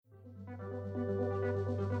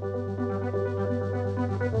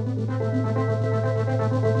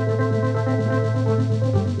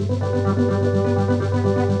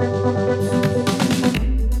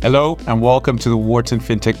Hello and welcome to the Wharton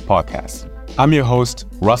Fintech podcast. I'm your host,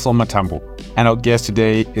 Russell Matambo, and our guest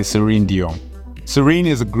today is Serigne Dioum. Serigne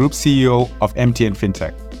is a group CEO of MTN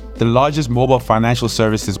Fintech, the largest mobile financial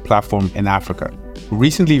services platform in Africa,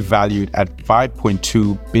 recently valued at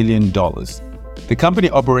 $5.2 billion. The company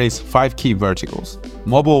operates 5 key verticals: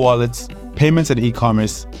 mobile wallets, payments and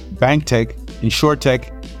e-commerce, bank tech,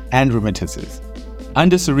 insurtech, and remittances.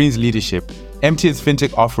 Under Serigne's leadership, MTN's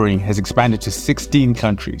fintech offering has expanded to 16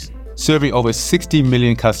 countries, serving over 60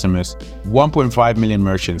 million customers, 1.5 million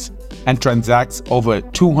merchants, and transacts over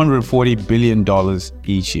 $240 billion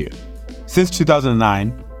each year. Since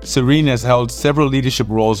 2009, Serigne has held several leadership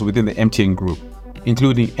roles within the MTN Group,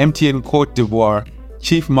 including MTN Côte d'Ivoire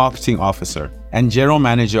Chief Marketing Officer and General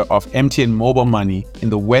Manager of MTN Mobile Money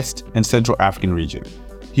in the West and Central African region.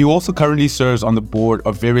 He also currently serves on the board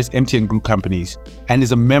of various MTN Group companies and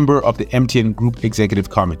is a member of the MTN Group Executive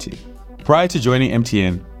Committee. Prior to joining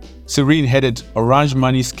MTN, Serigne headed Orange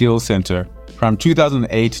Money Skills Center from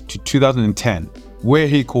 2008 to 2010, where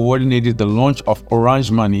he coordinated the launch of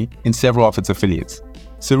Orange Money in several of its affiliates.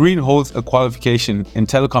 Serigne holds a qualification in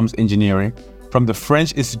telecoms engineering from the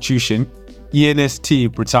French institution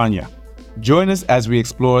ENST Britannia. Join us as we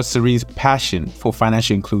explore Serigne's passion for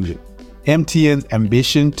financial inclusion, MTN's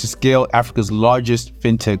ambition to scale Africa's largest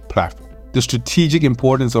fintech platform, the strategic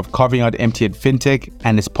importance of carving out MTN Fintech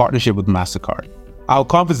and its partnership with MasterCard. Our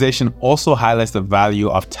conversation also highlights the value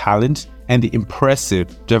of talent and the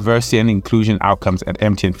impressive diversity and inclusion outcomes at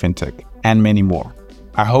MTN Fintech, and many more.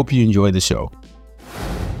 I hope you enjoy the show.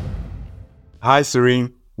 Hi,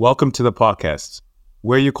 Serigne. Welcome to the podcast.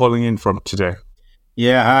 Where are you calling in from today?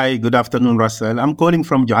 Yeah, hi. Good afternoon, Russell. I'm calling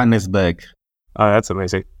from Johannesburg. Oh, that's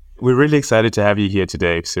amazing. We're really excited to have you here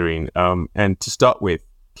today, Serigne. And to start with,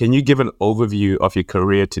 can you give an overview of your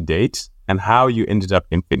career to date and how you ended up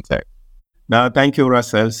in fintech? No, thank you,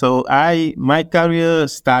 Russell. So my career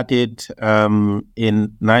started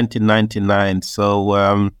in 1999.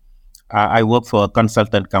 So I worked for a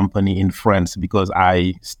consultant company in France because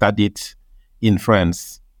I studied in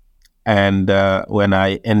France. And when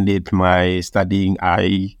I ended my studying,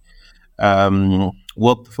 I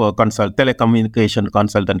worked for a telecommunication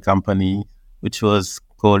consultant company, which was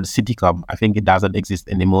called Citycom. I think it doesn't exist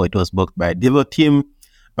anymore. It was bought by Devoteam.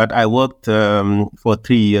 But I worked for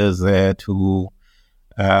 3 years there so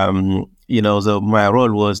my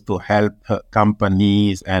role was to help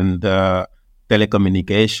companies and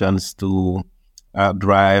telecommunications to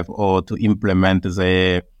drive or to implement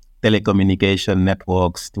the telecommunication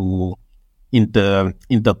networks to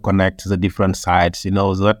interconnect the different sites. It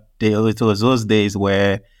was those days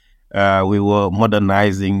where we were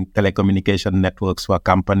modernizing telecommunication networks for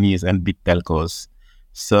companies and big telcos.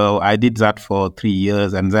 So I did that for 3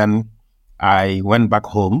 years, and then I went back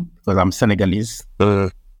home because I'm Senegalese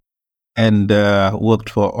and worked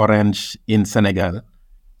for Orange in Senegal.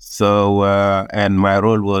 So and my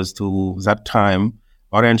role was that time,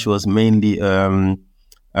 Orange was mainly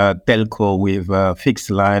telco with fixed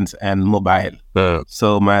lines and mobile.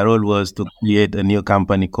 So my role was to create a new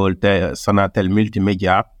company called Sonatel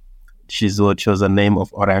Multimedia, which was the name of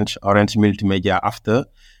Orange Multimedia after,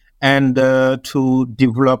 and to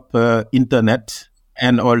develop internet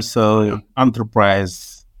and also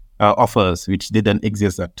enterprise offers, which didn't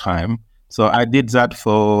exist at the time. So I did that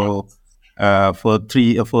for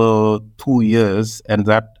 2 years, and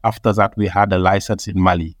after that we had a license in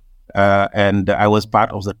Mali. And I was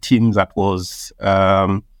part of the team that was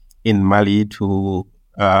in Mali to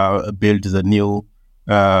build the new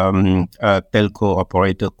telco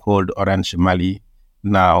operator called Orange Mali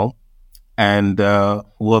now, and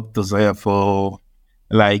worked there for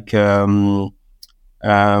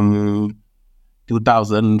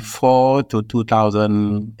 2004 to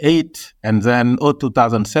 2008, and then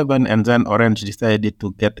 2007, and then Orange decided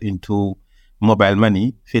to get into mobile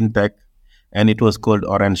money, fintech, and it was called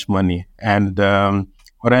Orange Money. And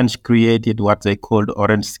Orange created what they called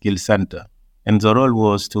Orange Skills Center. And the role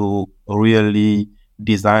was to really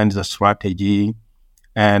design the strategy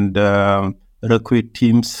and recruit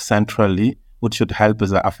teams centrally, which should help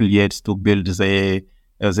the affiliates to build their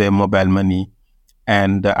mobile money.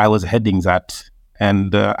 And I was heading that.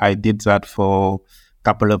 And I did that for a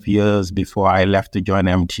couple of years before I left to join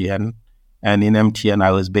MTN. And in MTN, I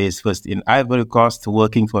was based first in Ivory Coast,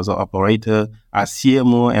 working for the operator as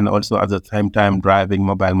CMO and also at the same time driving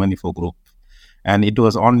mobile money for group. And it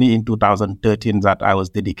was only in 2013 that I was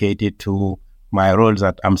dedicated to my role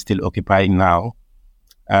that I'm still occupying now,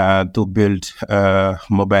 to build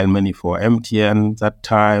mobile money for MTN. That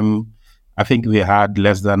time, I think we had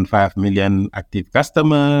less than 5 million active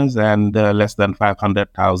customers and less than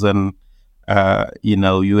 500,000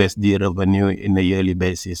 USD revenue in a yearly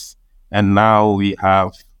basis. And now we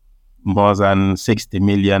have more than 60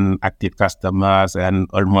 million active customers and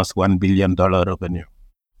almost $1 billion revenue.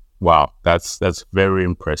 Wow, that's very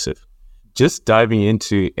impressive. Just diving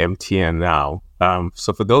into MTN now.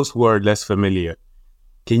 So for those who are less familiar,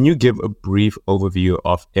 can you give a brief overview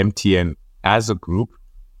of MTN as a group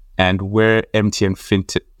and where MTN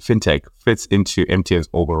Fintech fits into MTN's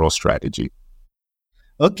overall strategy?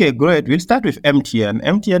 Okay, great. We'll start with MTN.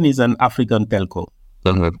 MTN is an African telco.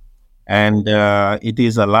 Mm-hmm. And it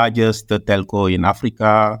is the largest telco in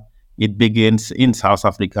Africa. It begins in South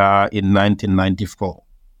Africa in 1994.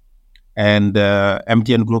 And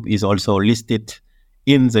MTN Group is also listed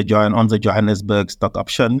on the Johannesburg Stock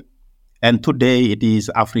Option. And today it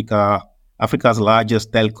is Africa's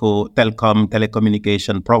largest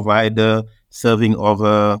telecommunication provider, serving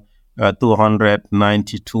over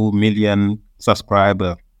 292 million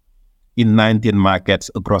subscribers in 19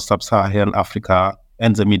 markets across sub-Saharan Africa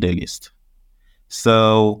and the Middle East.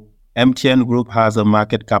 So MTN Group has a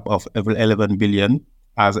market cap of 11 billion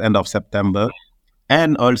as end of September.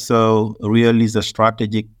 And also really the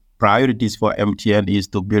strategic priorities for MTN is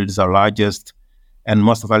to build the largest and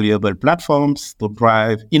most valuable platforms to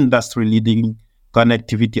drive industry-leading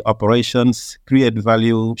connectivity operations, create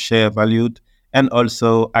value, share value, and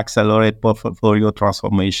also accelerate portfolio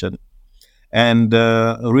transformation. And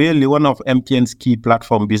really one of MTN's key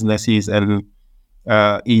platform businesses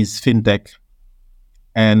is Fintech,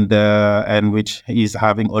 and which is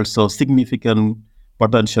having also significant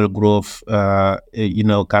potential growth,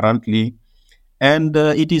 currently. And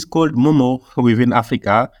it is called MoMo within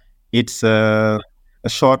Africa. It's a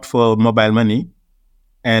short for mobile money.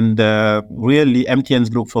 And really MTN's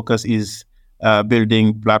group focus is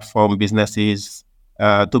building platform businesses.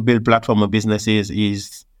 To build platform businesses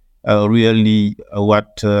is really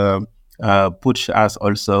what push us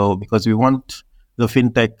also, because we want the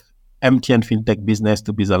MTN Fintech business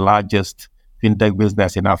to be the largest Fintech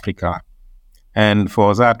business in Africa. And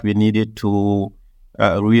for that, we needed to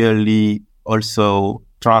really also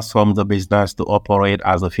transform the business to operate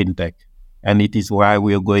as a Fintech. And it is why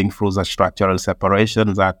we are going through the structural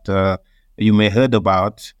separation that you may heard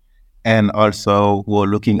about. And also we're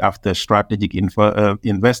looking after strategic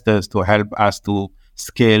investors to help us to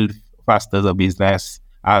scale faster the business,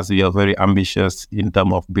 as we are very ambitious in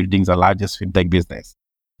terms of building the largest Fintech business.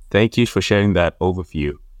 Thank you for sharing that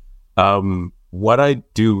overview. What I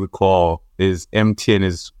do recall is MTN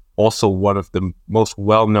is also one of the most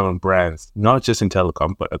well-known brands, not just in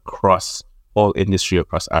telecom, but across all industry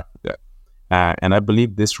across Africa. And I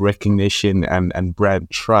believe this recognition and brand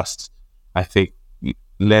trust, I think,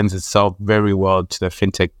 lends itself very well to the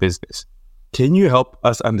fintech business. Can you help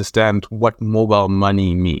us understand what mobile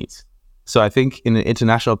money means? So I think in an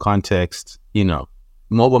international context,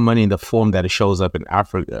 mobile money in the form that it shows up in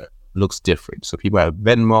Africa looks different. So people have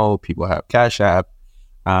Venmo, people have Cash App.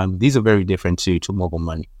 These are very different to mobile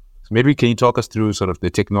money. So maybe can you talk us through sort of the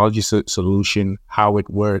technology solution, how it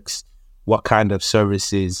works, what kind of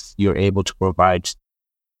services you're able to provide?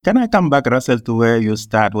 Can I come back, Russell, to where you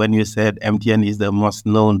start when you said MTN is the most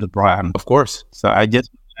known brand? Of course. So I just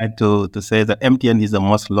like to say that MTN is the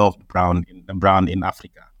most loved brand in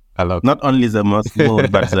Africa. I love Not only the most known,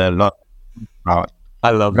 but the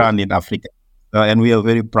loved brand in Africa. And we are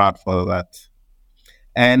very proud for that.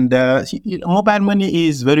 And mobile money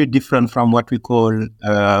is very different from what we call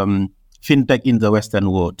fintech in the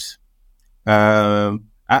Western world.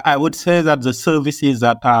 I would say that the services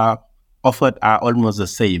that are offered are almost the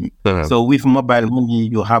same. Uh-huh. So with mobile money,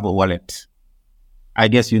 you have a wallet. I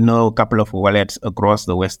guess a couple of wallets across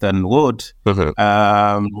the Western world.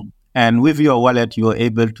 Uh-huh. And with your wallet, you are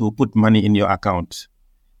able to put money in your account.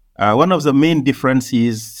 One of the main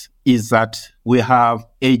differences is that we have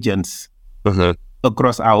agents uh-huh.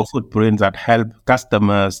 across our footprint that help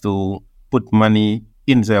customers to put money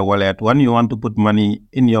in their wallet. When you want to put money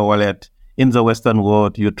in your wallet, in the Western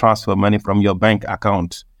world, you transfer money from your bank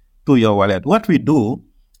account to your wallet. What we do,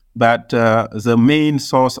 but the main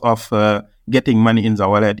source of getting money in the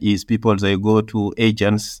wallet is people, they go to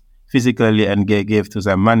agents physically and give to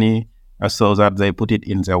them money so that they put it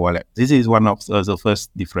in their wallet. This is one of the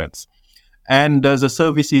first difference. And the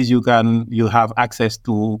services you have access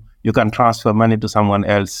to, you can transfer money to someone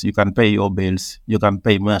else, you can pay your bills, you can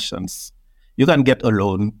pay merchants, you can get a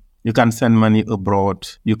loan, you can send money abroad,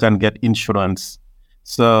 you can get insurance.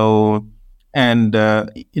 So, and I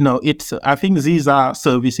think these are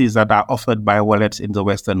services that are offered by wallets in the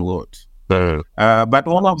Western world. But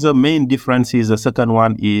one of the main differences, the second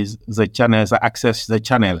one is the channel, the access to the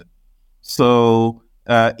channel. So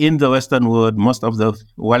in the Western world, most of the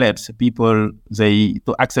wallets, people,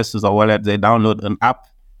 to access to the wallet, they download an app,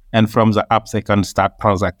 and from the app, they can start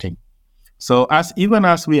transacting. So even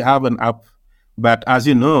as we have an app, but as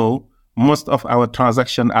you know, most of our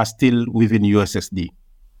transactions are still within USSD.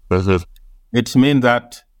 It means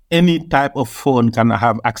that any type of phone can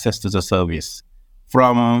have access to the service,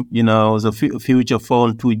 from the future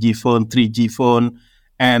phone, 2G phone, 3G phone,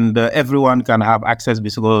 and everyone can have access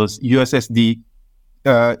because USSD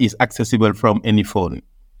is accessible from any phone.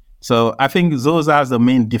 So I think those are the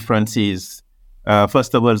main differences.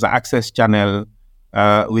 First of all, the access channel,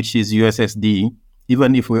 which is USSD,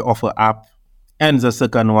 even if we offer app, and the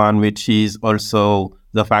second one, which is also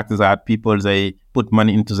the fact that people, they put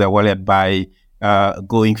money into their wallet by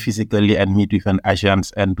going physically and meet with an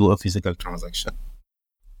agent and do a physical transaction.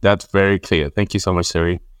 That's very clear. Thank you so much,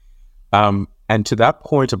 Serigne. And to that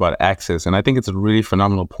point about access, and I think it's a really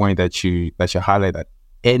phenomenal point that you highlight, that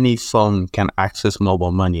any phone can access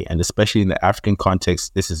mobile money, and especially in the African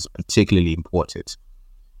context, this is particularly important.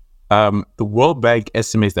 The World Bank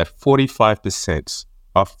estimates that 45%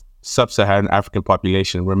 of sub-Saharan African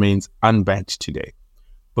population remains unbanked today.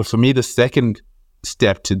 But for me, the second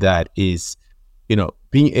step to that is,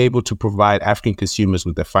 being able to provide African consumers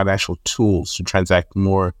with the financial tools to transact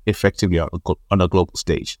more effectively on a global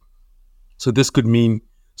stage. So this could mean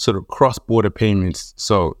sort of cross-border payments.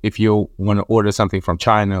 So if you want to order something from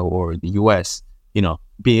China or the US,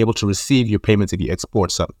 being able to receive your payments if you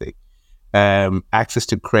export something. Access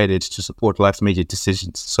to credit to support life's major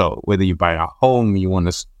decisions. So whether you buy a home, you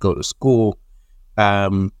want to go to school,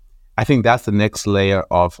 I think that's the next layer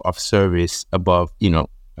of service above,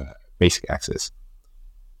 basic access.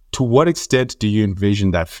 To what extent do you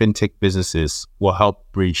envision that fintech businesses will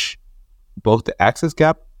help bridge both the access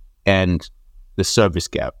gap and the service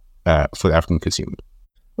gap for the African consumer?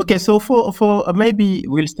 Okay, so for maybe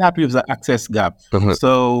we'll start with the access gap. Mm-hmm.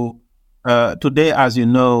 So today, as you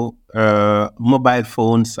know, mobile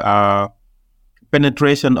phones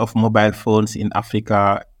penetration of mobile phones in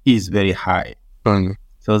Africa is very high. Mm-hmm.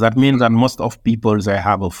 So that means that most of people, they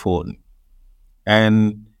have a phone.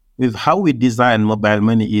 And with how we design mobile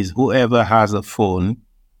money is whoever has a phone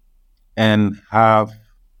and has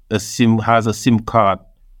a SIM card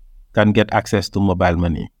can get access to mobile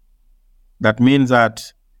money. That means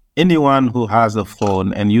that anyone who has a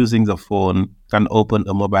phone and using the phone can open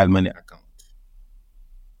a mobile money account.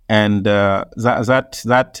 And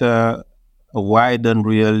that widen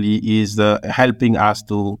really is helping us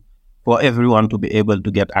for everyone to be able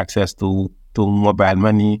to get access to mobile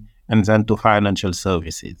money and then to financial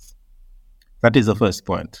services. That is the first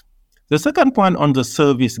point. The second point on the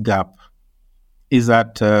service gap is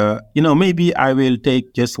that, maybe I will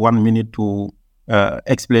take just 1 minute to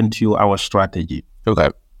explain to you our strategy. Okay.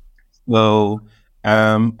 So,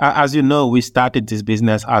 as you know, we started this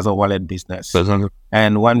business as a wallet business.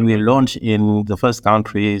 And when we launched in the first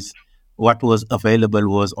countries, what was available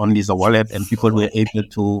was only the wallet, and people were able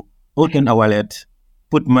to open a wallet,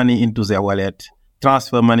 put money into their wallet,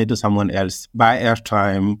 transfer money to someone else, buy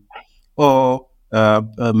airtime, or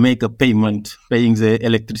make a payment, paying the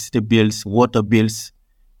electricity bills, water bills.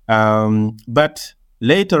 But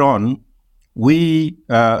later on, we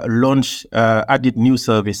added new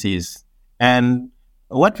services. And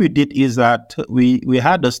what we did is that we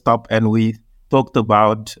had a stop and we talked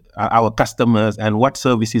about our customers and what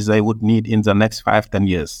services they would need in the next 5-10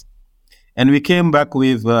 years. And we came back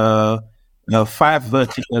with 5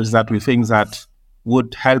 verticals that we think that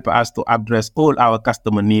would help us to address all our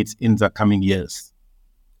customer needs in the coming years.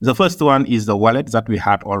 The first one is the wallet that we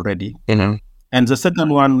had already. Mm-hmm. And the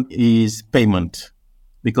second one is payment.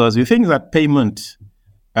 Because we think that payment,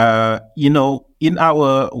 in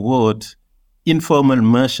our world, informal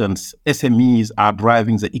merchants, SMEs are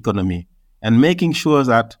driving the economy and making sure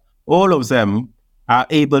that all of them are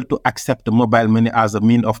able to accept the mobile money as a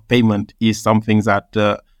mean of payment is something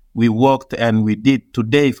that we worked and we did.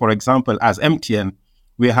 Today, for example, as MTN,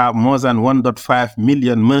 we have more than 1.5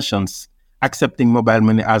 million merchants accepting mobile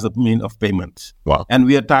money as a mean of payment. Wow. And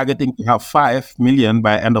we are targeting to have 5 million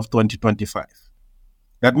by end of 2025.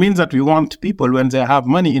 That means that we want people, when they have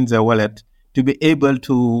money in their wallet, to be able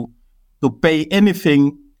to pay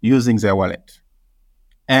anything using their wallet.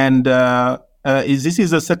 And this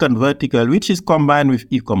is the second vertical, which is combined with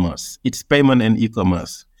e-commerce. It's payment and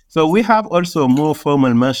e-commerce. So we have also more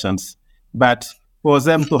formal merchants, but for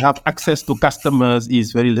them to have access to customers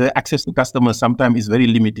sometimes is very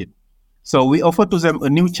limited. So we offer to them a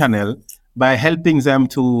new channel by helping them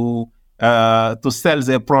to sell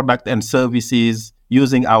their product and services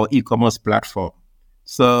using our e-commerce platform.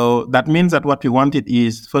 So that means that what we wanted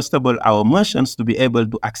is, first of all, our merchants to be able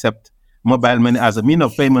to accept mobile money as a mean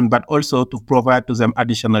of payment, but also to provide to them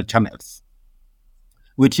additional channels,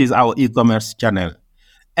 which is our e-commerce channel.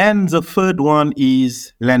 And the third one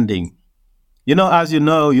is lending. As you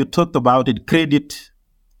know, you talked about it, credit.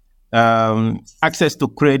 Access to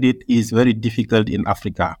credit is very difficult in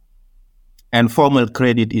Africa. And formal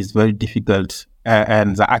credit is very difficult.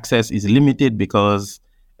 And the access is limited because,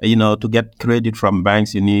 to get credit from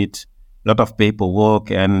banks, you need a lot of paperwork,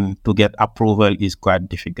 and to get approval is quite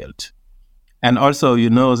difficult. And also,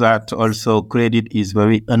 that also credit is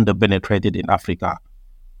very underpenetrated in Africa.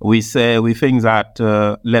 We think that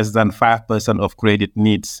less than 5% of credit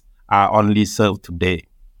needs are only served today.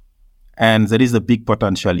 And there is a big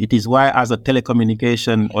potential. It is why, as a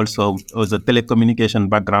telecommunication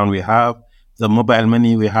background we have, the mobile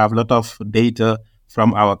money, we have a lot of data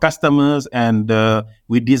from our customers, and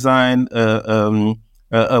we design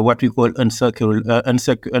what we call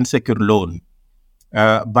unsecured loan.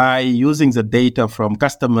 By using the data from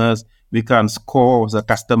customers, we can score the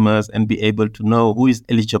customers and be able to know who is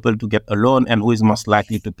eligible to get a loan and who is most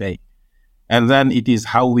likely to pay. And then it is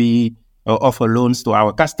how we offer loans to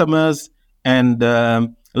our customers. And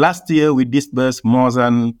last year, we disbursed more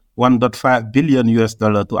than $1.5 billion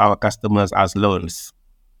to our customers as loans.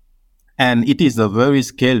 And it is a very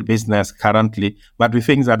scaled business currently, but we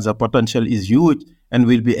think that the potential is huge, and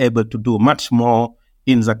we'll be able to do much more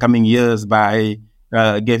in the coming years by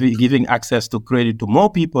giving access to credit to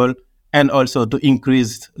more people, and also to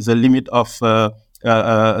increase the limit of the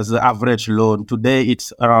average loan. Today,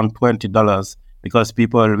 it's around $20, because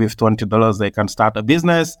people with $20, they can start a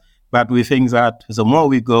business. But we think that the more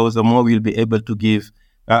we go, the more we'll be able to give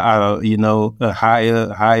higher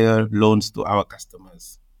loans to our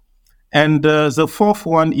customers. And the fourth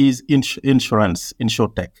one is insurance,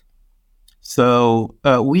 InsurTech. So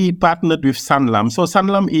we partnered with Sanlam. So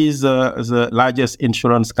Sanlam is the largest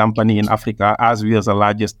insurance company in Africa, as we are the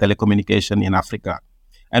largest telecommunication in Africa.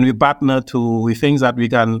 And we partner we think that we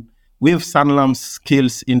can, with Sanlam's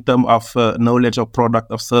skills in terms of knowledge of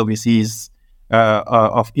product, of services,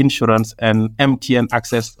 of insurance, and MTN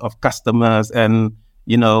access of customers, and,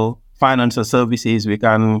 financial services, we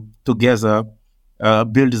can together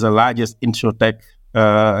build the largest InsurTech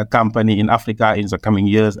company in Africa in the coming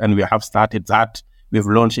years. And we have started that. We've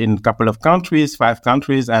launched in a couple of countries, 5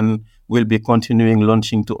 countries, and we'll be continuing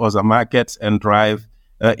launching to other markets and drive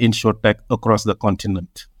InsurTech across the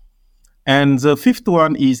continent. And the fifth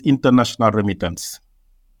one is international remittance.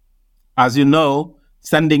 As you know,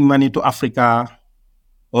 sending money to Africa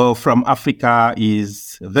or from Africa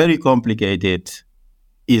is very complicated,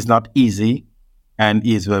 is not easy, and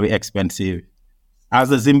is very expensive.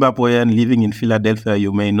 As a Zimbabwean living in Philadelphia,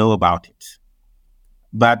 you may know about it.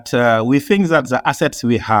 But we think that the assets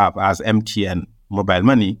we have as MTN mobile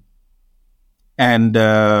money, and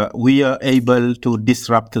we are able to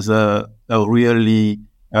disrupt the really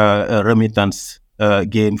remittance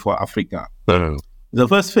game for Africa. The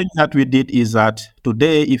first thing that we did is that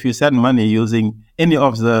today, if you send money using any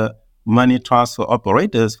of the money transfer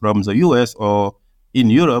operators from the US or in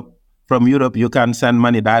Europe, from Europe, you can send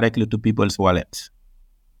money directly to people's wallets.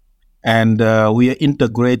 And we are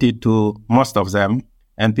integrated to most of them,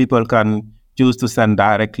 and people can choose to send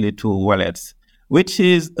directly to wallets, which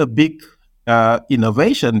is a big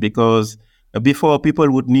innovation, because before people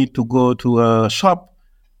would need to go to a shop,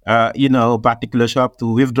 particular shop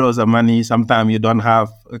to withdraw the money. Sometimes you don't have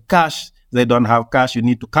cash, they don't have cash, you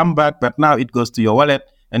need to come back, but now it goes to your wallet,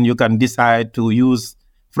 and you can decide to use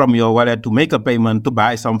from your wallet to make a payment, to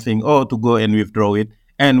buy something, or to go and withdraw it.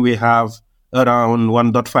 And we have around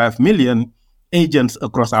 1.5 million agents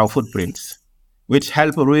across our footprints, which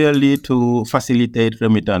help really to facilitate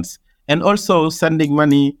remittance. And also sending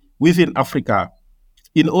money within Africa.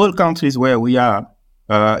 In all countries where we are,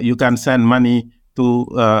 you can send money to,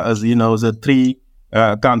 the 3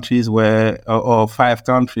 countries where, or 5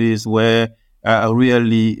 countries where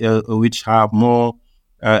really, which have more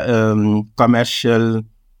commercial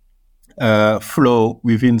flow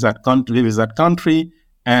within that country,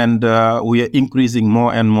 and we are increasing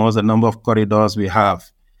more and more the number of corridors we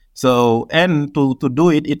have. So, and to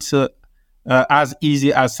do it, it's as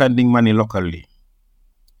easy as sending money locally.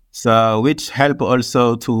 So, which help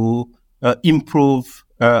also to improve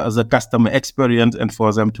the customer experience, and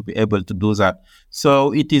for them to be able to do that.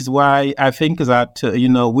 So it is why I think that,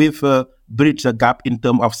 we've bridged the gap in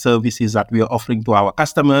terms of services that we are offering to our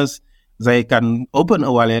customers. They can open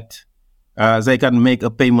a wallet, they can make a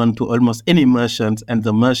payment to almost any merchant, and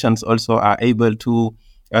the merchants also are able to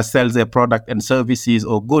sell their product and services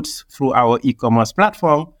or goods through our e-commerce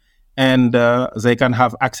platform. and they can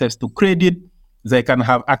have access to credit, they can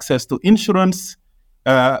have access to insurance,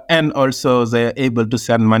 and also they're able to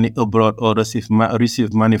send money abroad or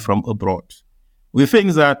receive money from abroad. We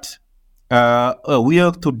think that we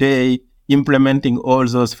are today implementing all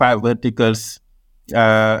those 5 verticals,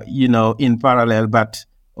 in parallel, but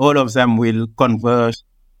all of them will converge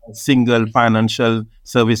a single financial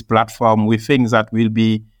service platform. We think that will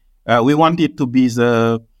be, we want it to be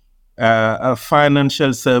the a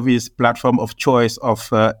financial service platform of choice of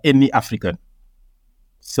any African.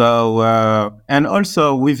 So, and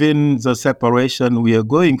also within the separation we are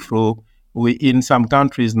going through, we in some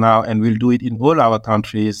countries now, and we'll do it in all our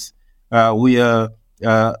countries, we are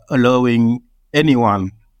allowing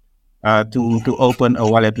anyone to open a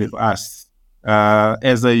wallet with us,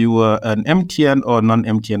 either you are an MTN or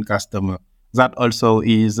non-MTN customer. That also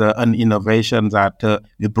is an innovation that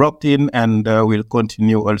we brought in, and will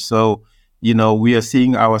continue also. We are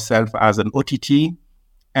seeing ourselves as an OTT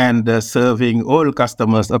and serving all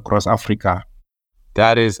customers across Africa.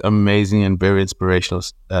 That is amazing and very inspirational,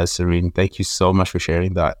 Serigne. Thank you so much for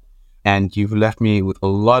sharing that. And you've left me with a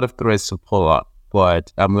lot of threads to pull up,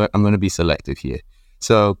 but I'm going to be selective here.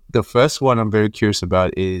 So the first one I'm very curious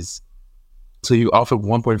about is, so you offered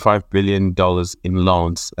 $1.5 billion in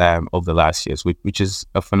loans over the last years, which is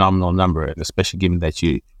a phenomenal number, and especially given that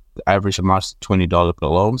the average amount is $20 per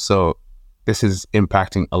loan. So this is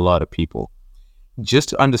impacting a lot of people. Just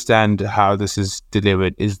to understand how this is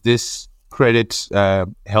delivered, is this credit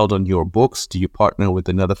held on your books? Do you partner with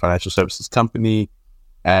another financial services company?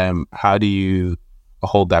 How do you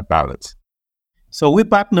hold that balance? So we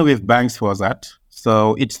partner with banks for that.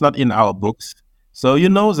 So it's not in our books. So you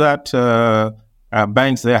know that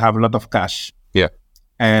banks, they have a lot of cash. Yeah.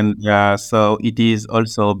 And so it is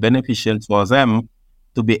also beneficial for them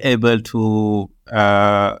to be able to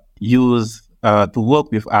to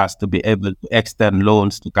work with us to be able to extend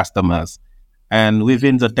loans to customers. And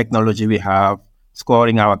within the technology we have,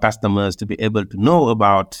 scoring our customers to be able to know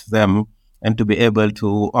about them and to be able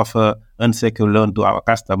to offer unsecured loan to our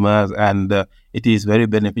customers. And it is very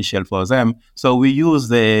beneficial for them. So we use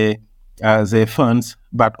their funds,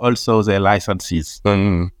 but also their licenses.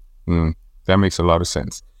 That makes a lot of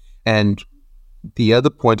sense. And the other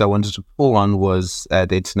point I wanted to pull on was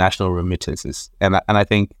the international remittances. And I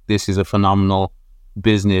think this is a phenomenal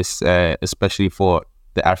business, especially for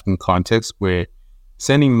the African context, where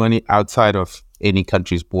sending money outside of any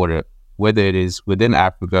country's border, whether it is within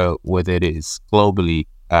Africa, whether it is globally,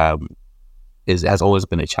 has always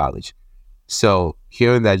been a challenge. So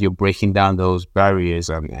hearing that you're breaking down those barriers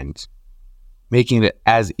and making it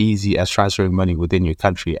as easy as transferring money within your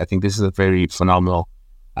country, I think this is a very phenomenal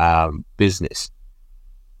business.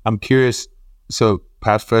 I'm curious, so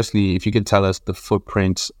perhaps firstly, if you could tell us the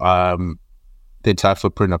footprint, the entire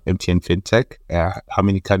footprint of MTN Fintech, how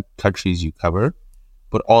many countries you cover,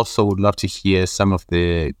 but also would love to hear some of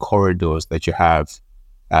the corridors that you have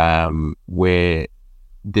where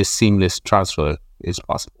this seamless transfer is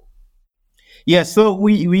possible. Yes, so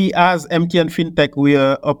we as MTN Fintech, we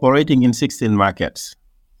are operating in 16 markets.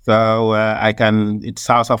 So it's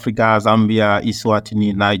South Africa, Zambia,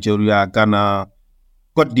 Eswatini, Nigeria, Ghana,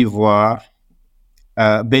 Cote d'Ivoire,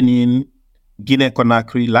 Benin,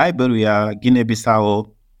 Guinea-Conakry, Liberia,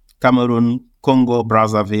 Guinea-Bissau, Cameroon, Congo,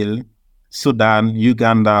 Brazzaville, Sudan,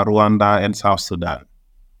 Uganda, Rwanda, and South Sudan.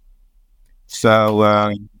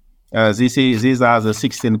 So these are the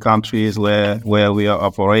 16 countries where we are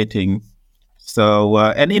operating. So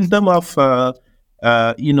and in terms of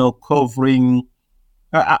covering,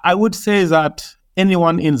 I would say that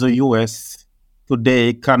anyone in the US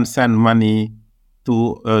today can send money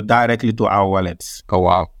directly to our wallets. Oh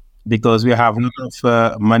wow! Because we have a lot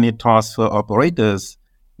of money transfer operators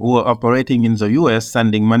who are operating in the US,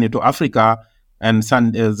 sending money to Africa, and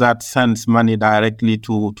that sends money directly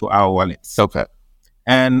to our wallets. Okay.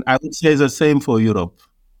 And I would say the same for Europe.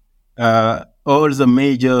 All the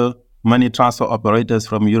major money transfer operators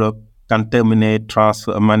from Europe can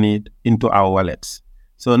transfer money into our wallets.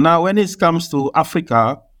 So now when it comes to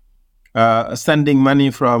Africa, sending money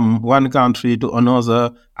from one country to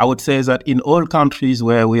another, I would say that in all countries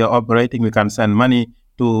where we are operating, we can send money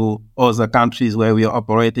to other countries where we are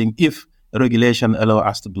operating if regulation allows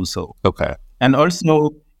us to do so. Okay. And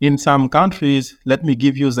also in some countries, let me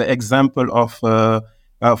give you the example of,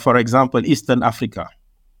 for example, Eastern Africa.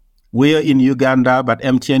 We are in Uganda, but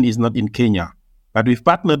MTN is not in Kenya. But we've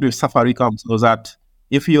partnered with Safaricom so that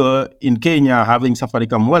if you're in Kenya having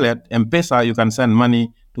Safaricom wallet, M-Pesa, you can send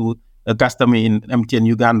money to a customer in MTN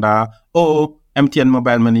Uganda, or MTN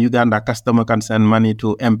Mobile Money Uganda customer can send money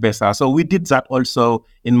to M-Pesa. So we did that also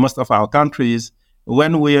in most of our countries.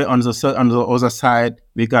 when we're on the other side,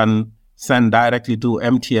 we can send directly to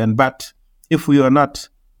MTN. But if we are not,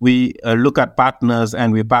 we look at partners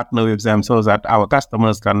and we partner with them so that our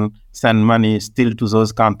customers can send money still to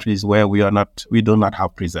those countries where we do not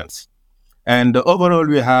have presence. And overall,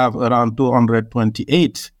 we have around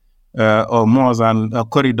 228 or more than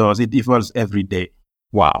corridors. It evolves every day.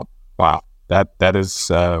 Wow. That is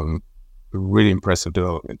really impressive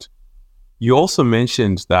development. You also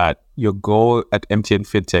mentioned that your goal at MTN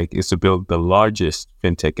Fintech is to build the largest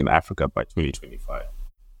fintech in Africa by 2025.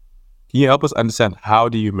 Can you help us understand, how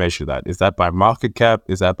do you measure that? Is that by market cap?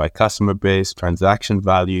 Is that by customer base, transaction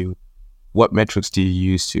value? What metrics do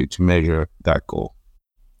you use to measure that goal?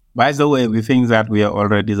 By the way, we think that we are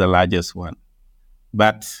already the largest one.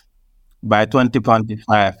 But by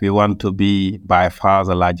 2025, we want to be by far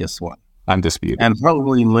the largest one. Undisputed. And how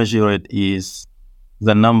we measure it is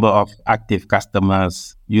the number of active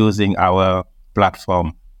customers using our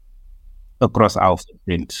platform across our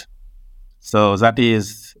footprint. So that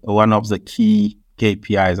is one of the key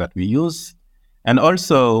KPIs that we use. And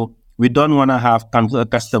also, we don't want to have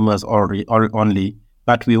customers only,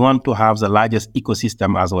 but we want to have the largest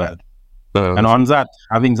ecosystem as well. And on that,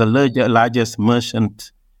 having the largest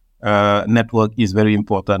merchant network is very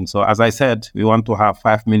important. So as I said, we want to have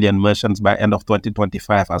 5 million merchants by end of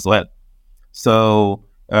 2025 as well. So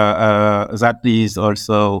that is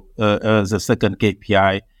also the second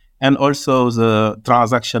KPI. And also the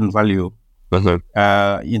transaction value.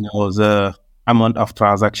 The amount of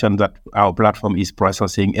transactions that our platform is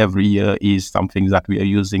processing every year is something that we are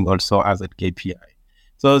using also as a KPI.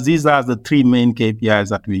 So these are the three main KPIs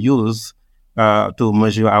that we use to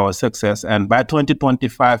measure our success. And by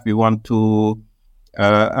 2025, we want to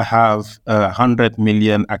have 100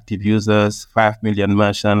 million active users, 5 million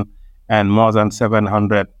merchants, and more than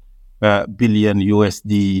 700 billion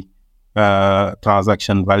USD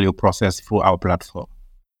transaction value processed through our platform.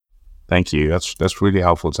 Thank you. That's really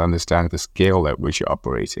helpful to understand the scale at which you're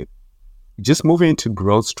operating. Just moving into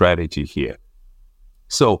growth strategy here.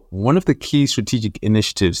 So one of the key strategic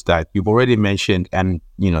initiatives that you've already mentioned, and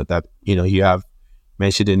you have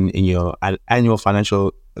mentioned in your annual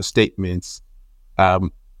financial statements,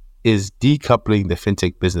 is decoupling the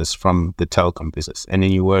fintech business from the telecom business, and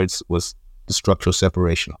in your words, was the structural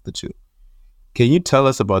separation of the two. Can you tell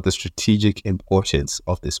us about the strategic importance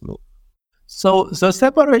of this move? So the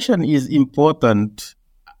separation is important.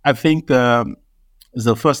 I think the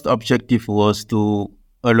first objective was to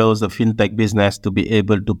allow the fintech business to be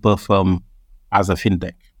able to perform as a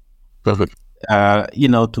fintech. Perfect.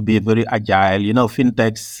 To be very agile.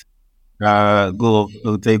 Fintechs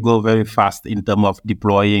go very fast in terms of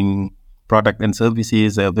deploying product and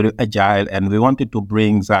services. They're very agile, and we wanted to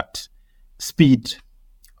bring that speed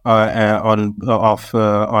on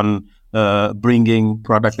bringing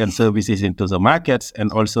product and services into the markets,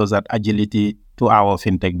 and also that agility to our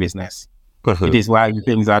fintech business. It is why we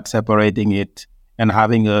think that separating it and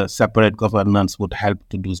having a separate governance would help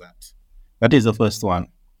to do that. That is the first one.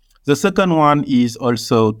 The second one is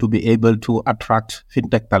also to be able to attract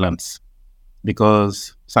fintech talents,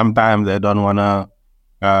 because sometimes they don't want to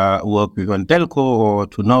work with a telco, or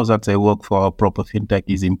to know that they work for a proper fintech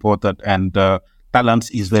is important, and talents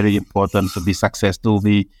is very important to be successful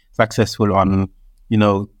on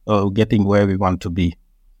getting where we want to be.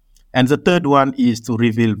 And the third one is to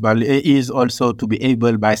reveal value, is also to be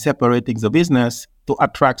able, by separating the business, to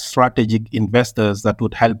attract strategic investors that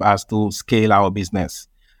would help us to scale our business.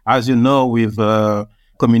 As you know, we've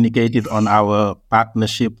communicated on our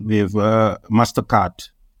partnership with MasterCard,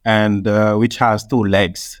 and which has two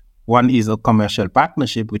legs. One is a commercial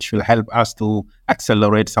partnership, which will help us to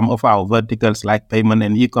accelerate some of our verticals like payment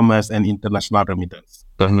and e-commerce and international remittance.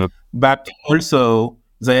 But also,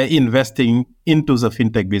 they're investing into the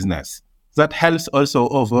fintech business. That helps also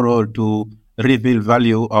overall to reveal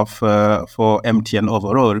value of for MTN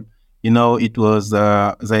overall. It was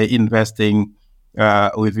they're investing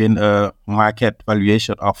within a market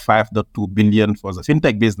valuation of 5.2 billion for the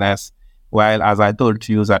fintech business, while, as I told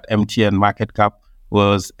you, that MTN market cap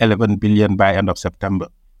was 11 billion by end of September.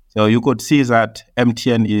 So you could see that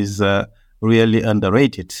MTN is really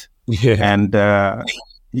underrated. Yeah. And that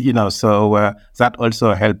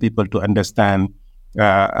also help people to understand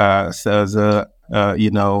the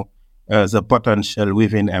potential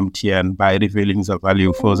within MTN by revealing the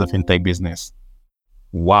value for the fintech business.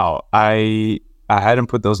 Wow, I hadn't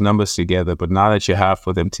put those numbers together, but now that you have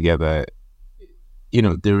put them together,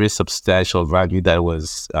 there is substantial value that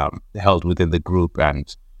was held within the group,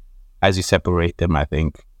 and as you separate them, I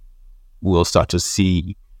think we'll start to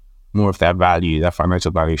see more of that value, that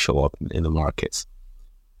financial value, show up in the markets.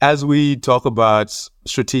 As we talk about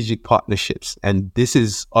strategic partnerships, and this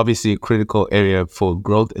is obviously a critical area for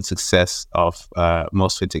growth and success of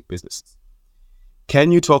most fintech businesses,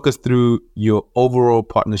 can you talk us through your overall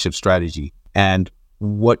partnership strategy and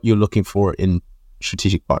what you're looking for in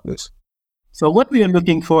strategic partners? So what we are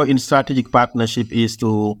looking for in strategic partnership is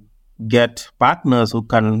to get partners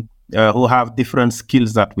who have different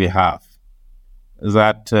skills that we have,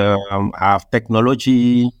 that have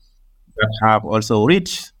technology, that have also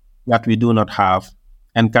reach that we do not have,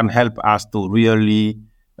 and can help us to really,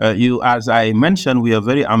 as I mentioned, we are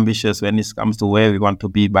very ambitious when it comes to where we want to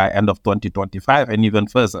be by end of 2025 and even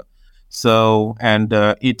further. So, and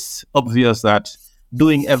it's obvious that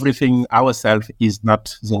doing everything ourselves is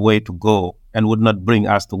not the way to go and would not bring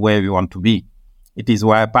us to where we want to be. It is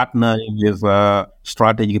why partnering with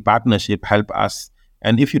strategic partnership help us.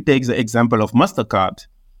 And if you take the example of MasterCard,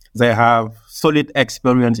 they have solid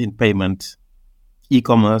experience in payment,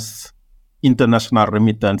 e-commerce, international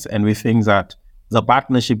remittance, and we think that the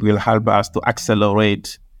partnership will help us to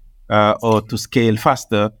accelerate or to scale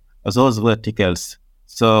faster those verticals.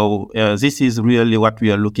 So this is really what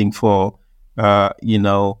we are looking for, to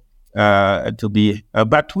be.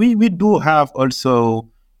 But we do have also,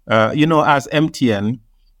 as MTN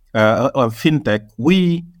or Fintech,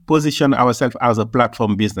 we position ourselves as a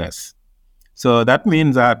platform business. So that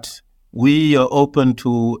means that we are open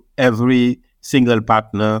to every single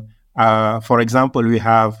partner. For example, we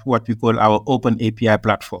have what we call our open API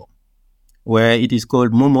platform, where it is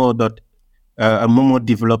called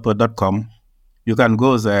momodeveloper.com. You can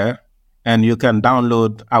go there and you can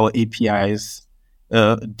download our APIs,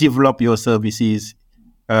 develop your services.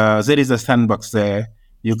 There is a sandbox there.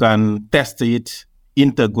 You can test it,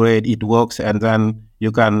 integrate, it works, and then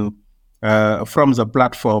you can, from the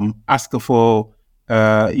platform, ask for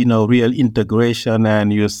real integration,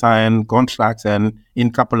 and you sign contracts, and in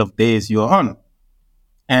a couple of days you're on.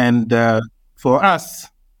 And for us,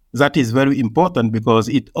 that is very important because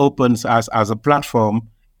it opens us as a platform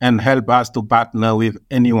and help us to partner with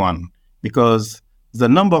anyone. Because the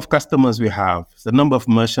number of customers we have, the number of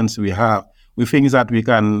merchants we have, we think that we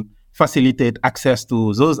can facilitate access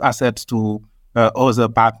to those assets to other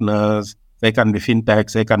partners. They can be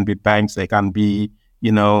fintechs, they can be banks, they can be,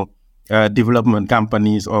 development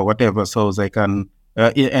companies or whatever. So they can,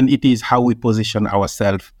 and it is how we position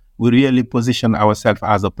ourselves. We really position ourselves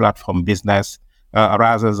as a platform business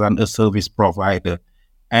rather than a service provider.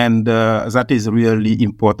 And that is really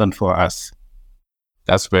important for us.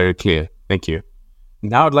 That's very clear. Thank you.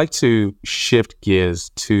 Now I'd like to shift gears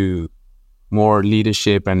to more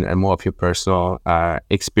leadership and more of your personal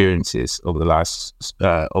experiences over the last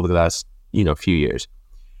few years.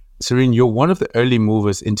 Serigne, you're one of the early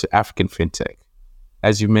movers into African fintech.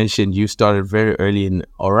 As you mentioned, you started very early in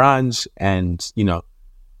Orange and,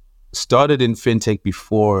 started in fintech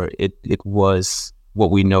before it was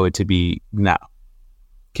what we know it to be now.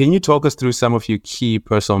 Can you talk us through some of your key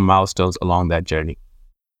personal milestones along that journey?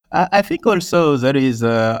 I think also there is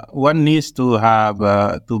one needs to have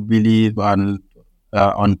to believe on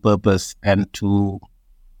purpose, and to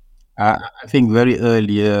I think very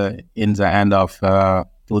earlier in the end of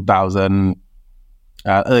 2000,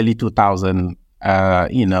 early 2000,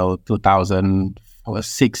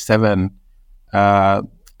 2006, 7. I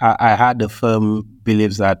had a firm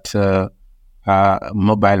belief that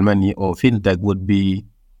mobile money or fintech would be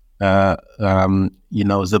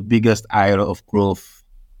the biggest area of growth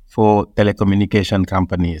for telecommunication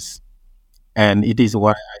companies. And it is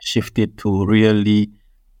why I shifted to really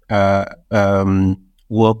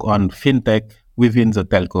work on fintech within the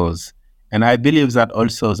telcos. And I believe that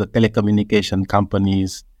also the telecommunication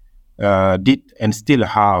companies did and still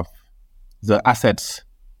have the assets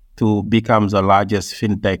to become the largest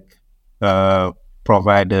fintech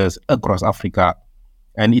providers across Africa.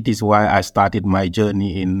 And it is why I started my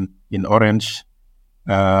journey in Orange,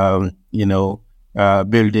 building,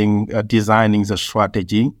 designing the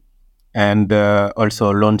strategy, and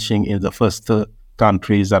also launching in the first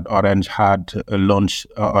countries that Orange had launched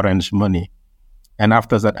Orange Money. And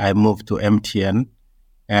after that, I moved to MTN.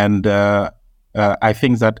 And I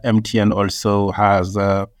think that MTN also has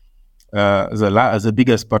the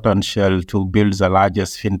biggest potential to build the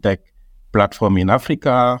largest fintech platform in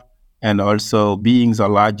Africa, and also being the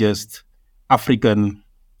largest African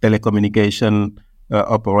telecommunication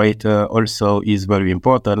operator also is very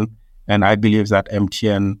important. And I believe that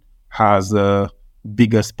MTN has the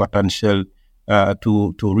biggest potential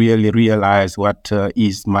to really realize what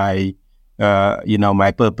is my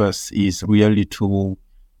purpose is really to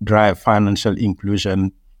drive financial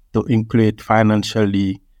inclusion, to include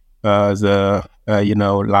financially the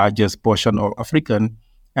largest portion of African,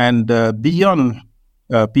 And beyond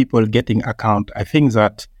people getting account, I think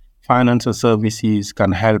that financial services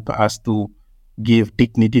can help us to give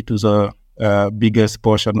dignity to the biggest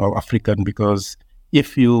portion of African, because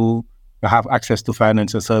if you have access to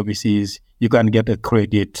financial services, you can get a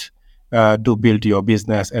credit to build your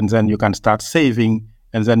business, and then you can start saving,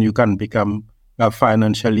 and then you can become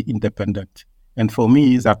financially independent. And for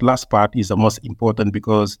me, that last part is the most important,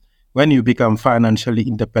 because when you become financially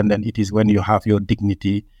independent, it is when you have your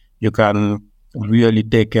dignity. You can really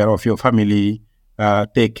take care of your family,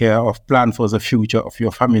 take care of plan for the future of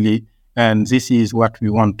your family. And this is what we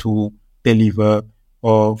want to deliver,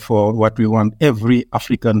 or for what we want every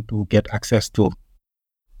African to get access to.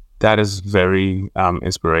 That is very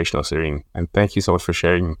inspirational, Serigne. And thank you so much for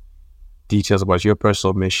sharing details about your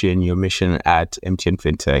personal mission, your mission at MTN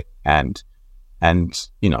Fintech, and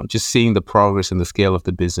just seeing the progress and the scale of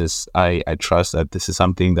the business. I trust that this is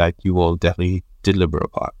something that you will definitely deliver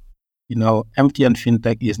upon. MTN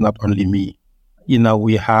Fintech is not only me.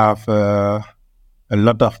 We have a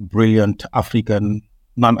lot of brilliant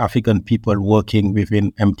non-African people working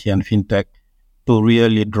within MTN Fintech to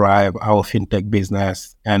really drive our fintech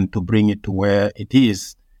business and to bring it to where it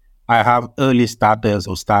is. I have early starters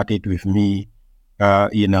who started with me,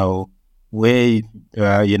 way,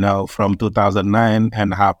 from 2009,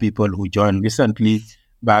 and have people who joined recently.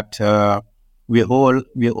 But we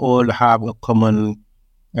all have a common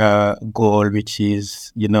goal, which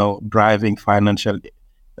is, driving financial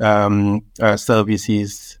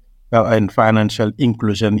services and financial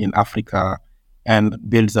inclusion in Africa, and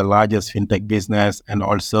build the largest fintech business, and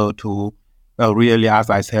also to really, as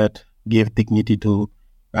I said, give dignity to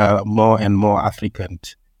more and more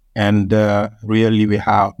Africans. And really, we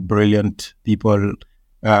have brilliant people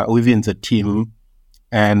within the team,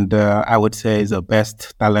 and I would say the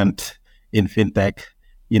best talent in fintech.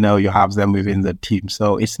 You have them within the team.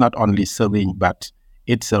 So it's not only serving, but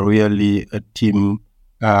it's really a team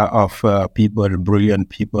of people, brilliant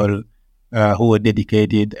people who are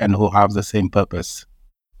dedicated and who have the same purpose.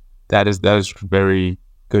 That is very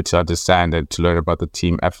good to understand and to learn about the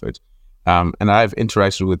team effort. And I've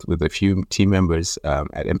interacted with a few team members at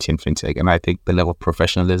MTN Fintech, and I think the level of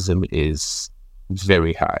professionalism is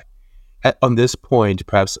very high. On this point,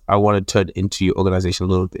 perhaps I want to turn into your organization a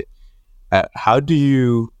little bit. How do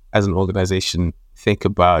you, as an organization, think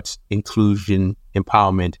about inclusion,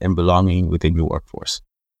 empowerment, and belonging within your workforce?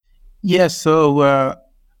 Yes, so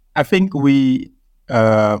I think we,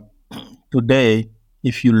 today,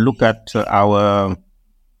 if you look at our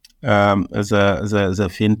the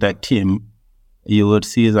fintech team, you would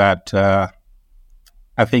see that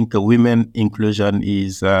I think women inclusion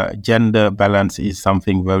is gender balance is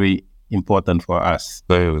something very important for us.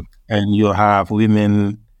 And you have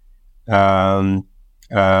women, more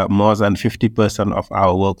than 50% of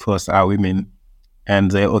our workforce are women,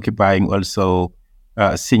 and they're occupying also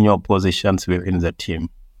senior positions within the team.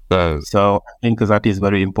 So I think that is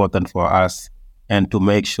very important for us, and to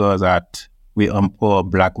make sure that we empower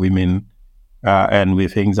Black women, and we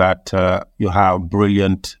think that you have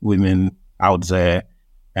brilliant women out there.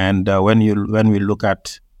 And when we look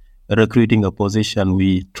at recruiting a position,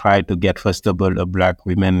 we try to get, first of all, a Black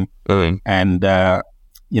women, and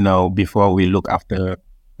before we look after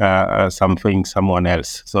someone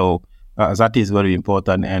else. So that is very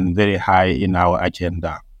important and very high in our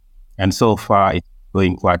agenda. And so far, it's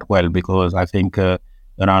going quite well, because I think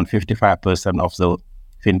around 55% of the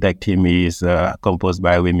fintech team is composed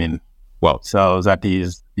by women. Wow! So that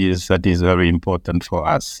is very important for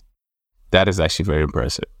us. That is actually very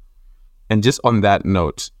impressive. And just on that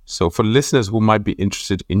note, so for listeners who might be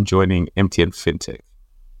interested in joining MTN Fintech,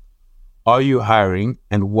 are you hiring,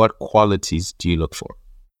 and what qualities do you look for?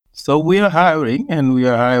 So we are hiring, and we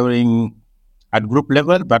are hiring at group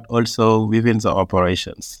level, but also within the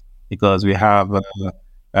operations, because we have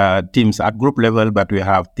teams at group level, but we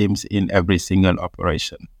have teams in every single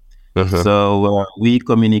operation. So we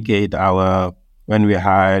communicate when we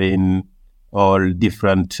hire in all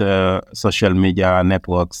different social media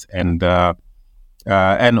networks, and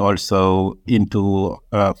also into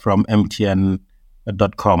from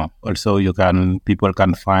MTN.com. Also, people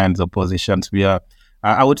can find the positions.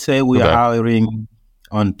 I would say we are hiring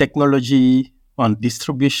on technology, on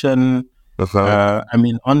distribution,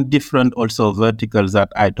 on different also verticals that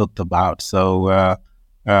I talked about. So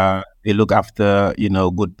we look after,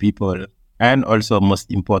 good people, and also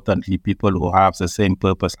most importantly, people who have the same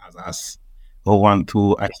purpose as us, who want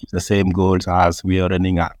to achieve the same goals as we are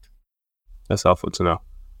running at. That's helpful to know.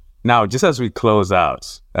 Now, just as we close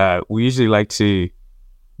out, we usually like to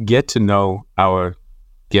get to know our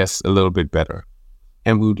guests a little bit better.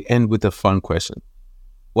 And we would end with a fun question.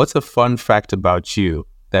 what's a fun fact about you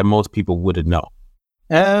that most people wouldn't know?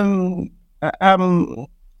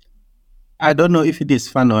 I don't know if it is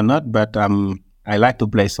fun or not, but I like to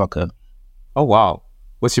play soccer. Oh, wow.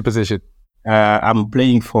 What's your position? I'm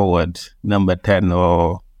playing forward, number 10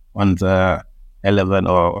 or on the 11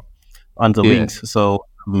 or on the wings. So,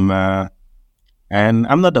 and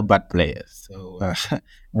I'm not a bad player. So,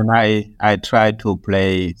 and I try to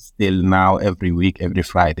play still now every week, every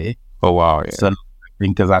Friday. Oh, wow. Yeah. So I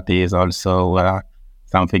think that is also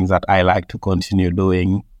something that I like to continue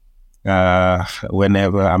doing.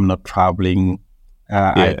 Whenever I'm not traveling,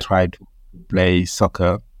 I try to play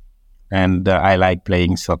soccer, and I like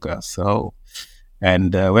playing soccer. So,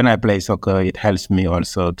 and when I play soccer, it helps me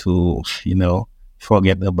also to,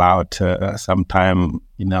 forget about sometime,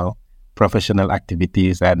 professional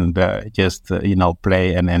activities and just,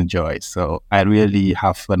 play and enjoy. So I really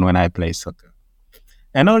have fun when I play soccer.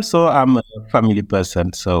 And also I'm a family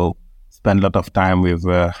person, so spend a lot of time with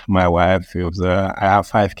my wife. I have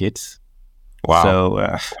 5 kids.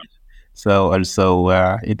 Wow. So also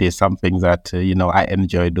it is something that, I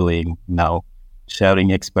enjoy doing now,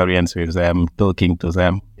 sharing experience with them, talking to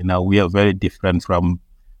them. We are very different from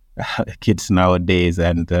kids nowadays,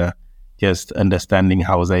 and just understanding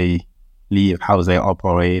how they live, how they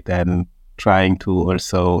operate, and trying to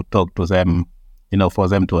also talk to them, for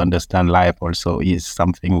them to understand life also is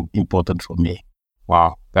something important for me.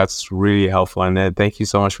 Wow, that's really helpful. And thank you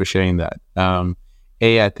so much for sharing that.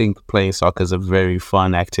 I think playing soccer is a very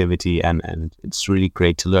fun activity, and it's really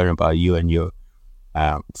great to learn about you and your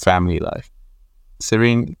family life.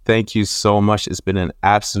 Serigne, thank you so much. It's been an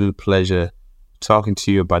absolute pleasure talking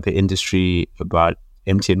to you about the industry, about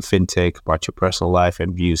MTN Fintech, about your personal life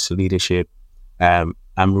and views to leadership. I'm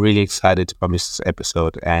really excited to publish this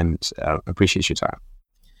episode and appreciate your time.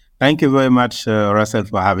 Thank you very much, Russell,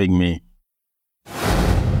 for having me.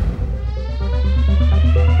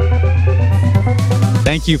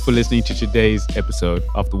 Thank you for listening to today's episode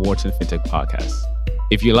of the Wharton Fintech Podcast.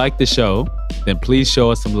 If you like the show, then please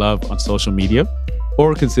show us some love on social media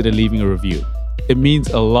or consider leaving a review. It means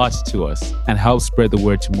a lot to us and helps spread the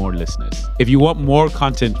word to more listeners. If you want more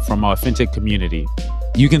content from our fintech community,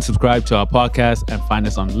 you can subscribe to our podcast and find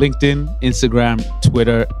us on LinkedIn, Instagram,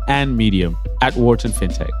 Twitter, and Medium at Wharton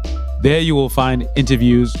Fintech. There you will find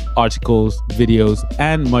interviews, articles, videos,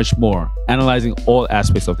 and much more, analyzing all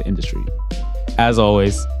aspects of the industry. As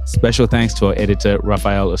always, special thanks to our editor,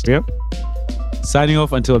 Rafael Ostria. Signing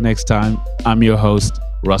off until next time, I'm your host,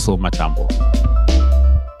 Russell Matambo.